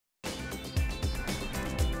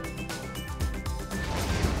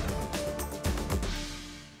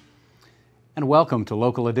And welcome to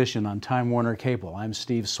Local Edition on Time Warner Cable. I'm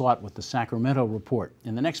Steve Swat with the Sacramento Report.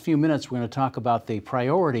 In the next few minutes, we're going to talk about the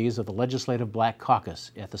priorities of the Legislative Black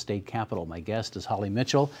Caucus at the state capitol. My guest is Holly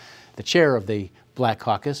Mitchell, the chair of the Black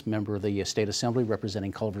Caucus, member of the State Assembly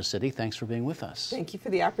representing Culver City. Thanks for being with us. Thank you for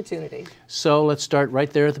the opportunity. So let's start right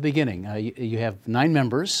there at the beginning. You have 9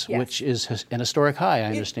 members, Yes. which is an historic high, I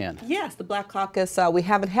understand. Yes, the Black Caucus, we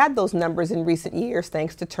haven't had those numbers in recent years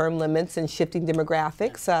thanks to term limits and shifting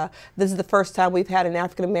demographics. This is the first time we've had an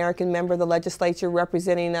African-American member of the legislature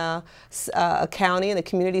representing a county and a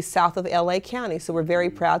community south of LA County. So we're very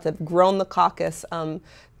proud to have grown the caucus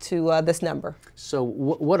to this number. So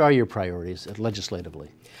what are your priorities legislatively?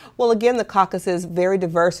 Well, again, the caucus is very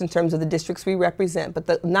diverse in terms of the districts we represent, but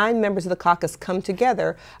the 9 members of the caucus come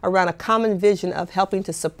together around a common vision of helping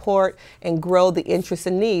to support and grow the interests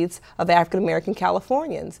and needs of African American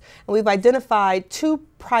Californians. And we've identified 2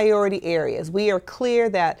 priority areas. We are clear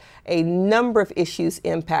that a number of issues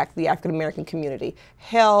impact the African American community: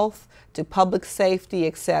 health, to public safety,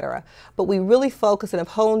 etc. But we really focus and have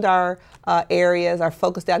honed our our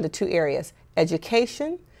focus down to 2 areas: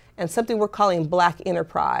 education and something we're calling Black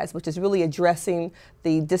enterprise, which is really addressing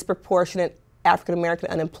the disproportionate African American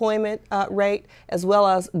unemployment rate, as well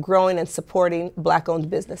as growing and supporting Black-owned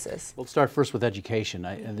businesses. We'll start first with education.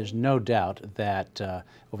 There's no doubt that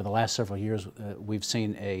over the last several years we've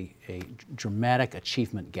seen a dramatic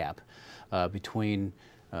achievement gap between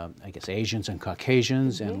I guess Asians and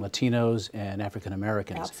Caucasians and Latinos and African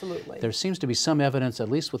Americans. Absolutely. There seems to be some evidence, at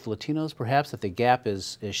least with Latinos perhaps, that the gap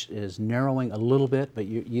is narrowing a little bit, but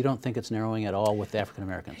you don't think it's narrowing at all with African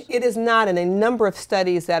Americans? It is not, and a number of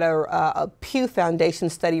studies that are a Pew Foundation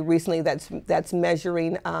study recently that's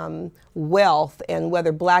measuring wealth and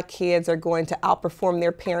whether Black kids are going to outperform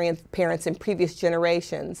their parents in previous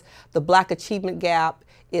generations. The Black achievement gap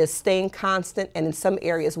is staying constant and in some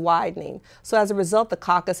areas widening. So as a result, the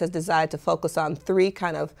caucus has decided to focus on 3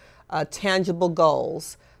 kind of tangible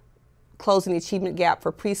goals: closing the achievement gap for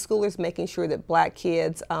preschoolers, making sure that Black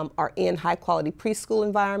kids are in high quality preschool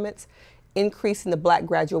environments, increasing the Black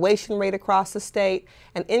graduation rate across the state,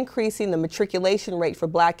 and increasing the matriculation rate for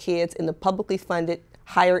Black kids in the publicly funded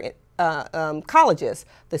higher colleges,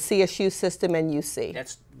 the CSU system and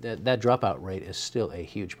UC. That dropout rate is still a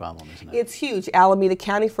huge problem, isn't it? It's huge. Alameda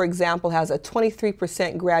County, for example, has a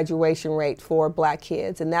 23% graduation rate for Black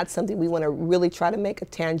kids, and that's something we want to really try to make a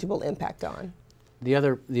tangible impact on. The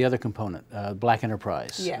other component, Black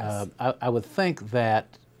enterprise. Yes. I would think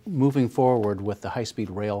that moving forward with the high-speed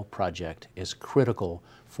rail project is critical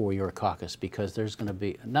for your caucus, because there's going to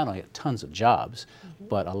be not only tons of jobs,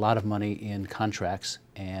 but a lot of money in contracts,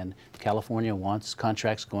 and California wants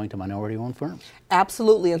contracts going to minority-owned firms.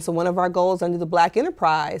 Absolutely, and so one of our goals under the Black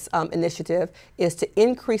Enterprise Initiative is to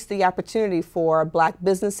increase the opportunity for Black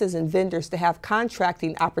businesses and vendors to have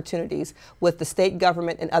contracting opportunities with the state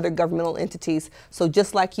government and other governmental entities. So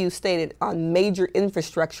just like you stated, on major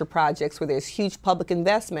infrastructure projects where there's huge public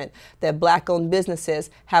investment, that Black-owned businesses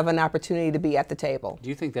have an opportunity to be at the table. Do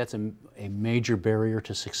you think that's a major barrier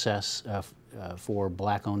to success for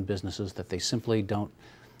Black-owned businesses, that they simply don't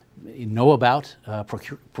know about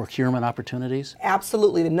procurement opportunities?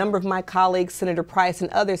 Absolutely. The number of my colleagues, Senator Price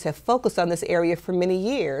and others, have focused on this area for many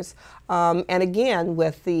years. And again,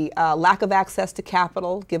 with the lack of access to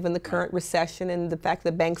capital, given the current recession and the fact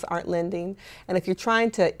that banks aren't lending, and if you're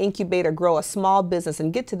trying to incubate or grow a small business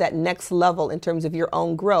and get to that next level in terms of your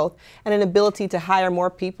own growth and an ability to hire more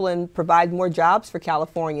people and provide more jobs for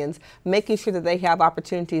Californians, making sure that they have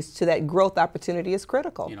opportunities to that growth opportunity is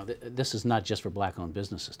critical. You know, this is not just for Black-owned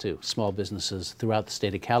businesses, too. Small businesses throughout the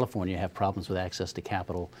state of California have problems with access to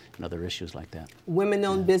capital and other issues like that.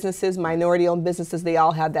 Women-owned businesses, minority-owned businesses, they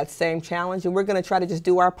all have that same challenge, and we're going to try to just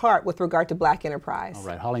do our part with regard to Black enterprise. All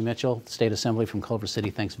right, Holly Mitchell, State Assembly from Culver City,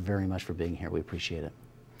 thanks very much for being here. We appreciate it.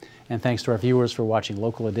 And thanks to our viewers for watching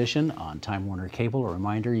Local Edition on Time Warner Cable. A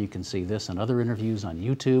reminder, you can see this and other interviews on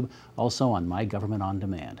YouTube, also on My Government on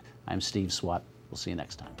Demand. I'm Steve Swat. We'll see you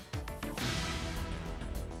next time.